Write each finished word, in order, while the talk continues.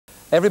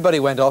Everybody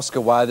went Oscar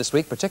wild this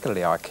week,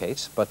 particularly our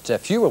Kate, but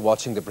few were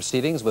watching the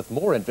proceedings with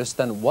more interest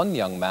than one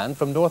young man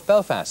from North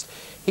Belfast.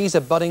 He's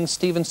a budding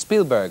Steven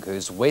Spielberg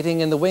who's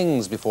waiting in the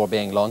wings before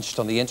being launched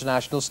on the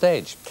international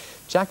stage.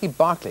 Jackie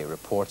Barclay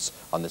reports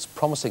on this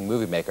promising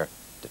movie maker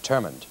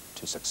determined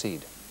to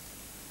succeed.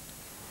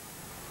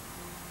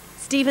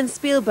 Steven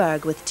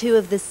Spielberg with 2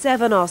 of the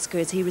 7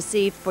 Oscars he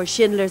received for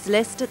Schindler's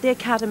List at the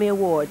Academy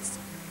Awards.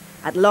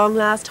 At long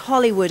last,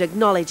 Hollywood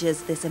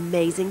acknowledges this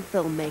amazing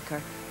filmmaker.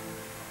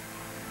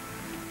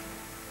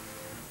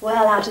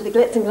 Well, out of the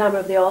glitz and glamour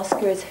of the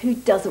Oscars, who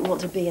doesn't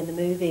want to be in the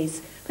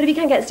movies? But if you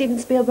can't get Steven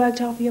Spielberg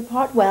to offer your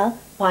part, well,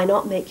 why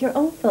not make your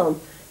own film?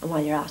 And while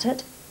you're at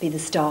it, be the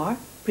star,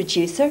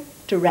 producer,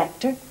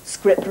 director,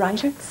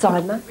 scriptwriter,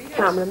 soundman,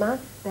 cameraman,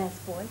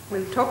 best boy.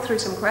 We'll talk through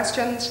some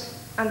questions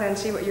and then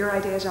see what your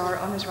ideas are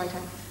on his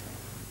writing.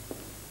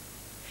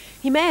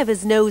 He may have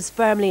his nose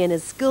firmly in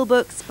his school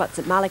books, but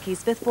St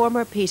Malachy's 5th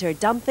former Peter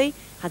Dunphy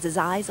has his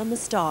eyes on the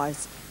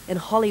stars. In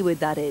Hollywood,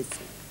 that is.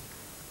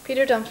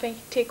 Peter Dunphy,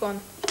 take 1.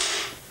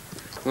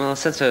 Well,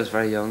 since I was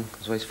very young, I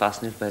was always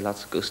fascinated by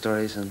lots of ghost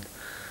stories and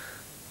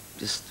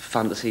just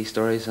fantasy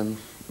stories, and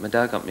my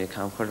dad got me a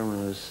camcorder when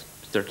I was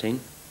 13.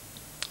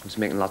 I was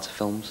making lots of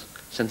films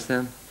since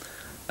then.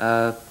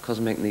 Because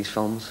of making these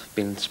films, I've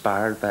been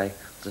inspired by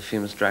the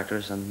famous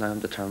directors, and now I'm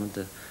determined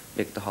to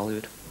make it to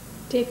Hollywood.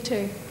 Take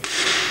 2.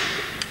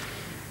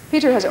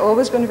 Peter has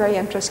always been very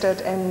interested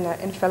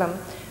in film.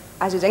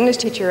 As his English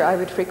teacher, I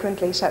would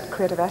frequently set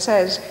creative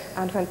essays,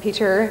 and when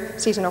Peter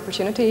sees an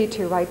opportunity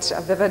to write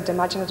a vivid,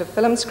 imaginative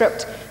film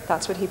script,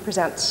 that's what he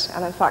presents,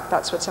 and in fact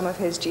that's what some of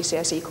his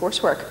GCSE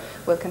coursework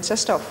will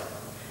consist of.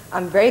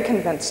 I'm very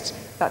convinced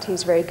that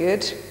he's very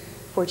good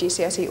for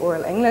GCSE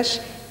Oral English.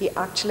 He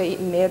actually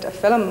made a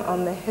film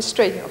on the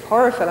history of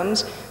horror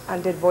films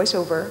and did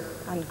voiceover,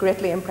 and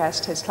greatly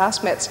impressed his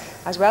classmates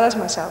as well as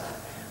myself.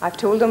 I've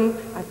told him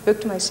I've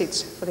booked my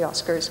seats for the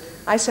Oscars.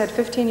 I said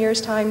 15 years'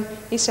 time.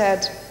 He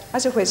said,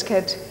 as a whiz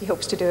kid, he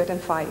hopes to do it in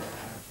 5.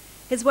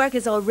 His work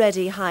is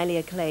already highly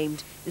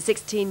acclaimed. The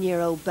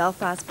 16-year-old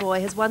Belfast boy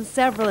has won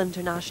several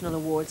international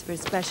awards for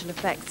his special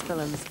effects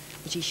films,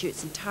 which he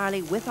shoots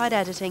entirely without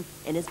editing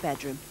in his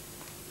bedroom.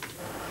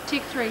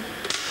 Take 3.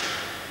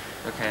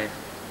 Okay,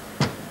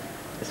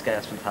 this guy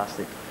is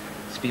fantastic.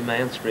 He's been my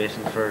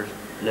inspiration for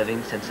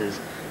living since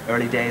his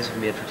early days of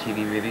made for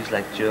TV movies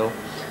like Jewel.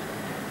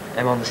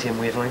 I'm on the same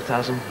wavelength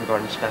as him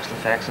regarding special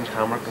effects and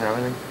camera and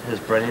everything. His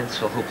brilliance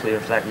will hopefully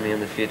reflect me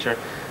in the future.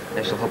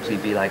 I shall hopefully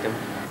be like him.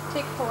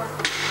 Take 4.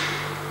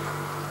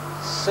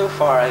 So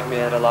far I've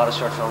made a lot of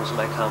short films with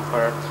my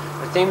camcorder.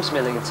 Their themes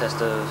mainly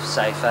consist of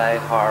sci-fi,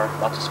 horror,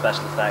 lots of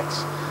special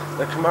effects.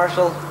 They're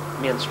commercial,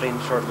 mainstream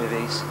short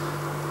movies,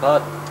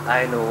 but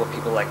I know what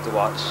people like to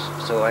watch,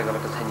 so I'm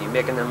going to continue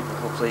making them and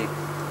hopefully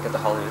get to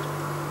Hollywood.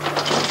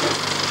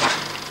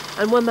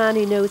 And one man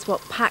who knows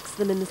what packs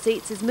them in the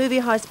seats is movie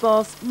house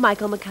boss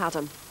Michael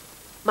McAdam.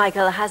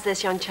 Michael, has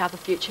this young chap a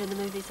future in the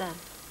movies then?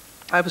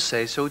 I would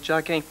say so,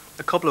 Jackie.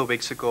 A couple of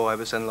weeks ago I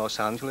was in Los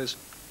Angeles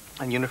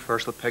and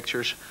Universal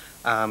Pictures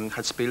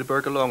had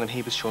Spielberg along, and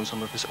he was showing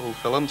some of his old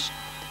films,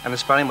 and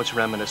it's very much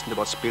reminiscent of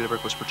what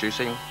Spielberg was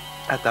producing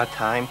at that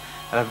time.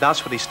 And if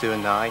that's what he's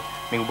doing now, I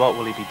mean, what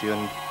will he be doing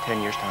in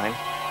 10 years' time?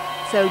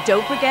 So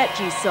don't forget,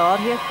 you saw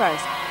it here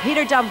first.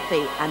 Peter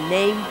Dunphy, a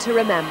name to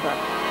remember.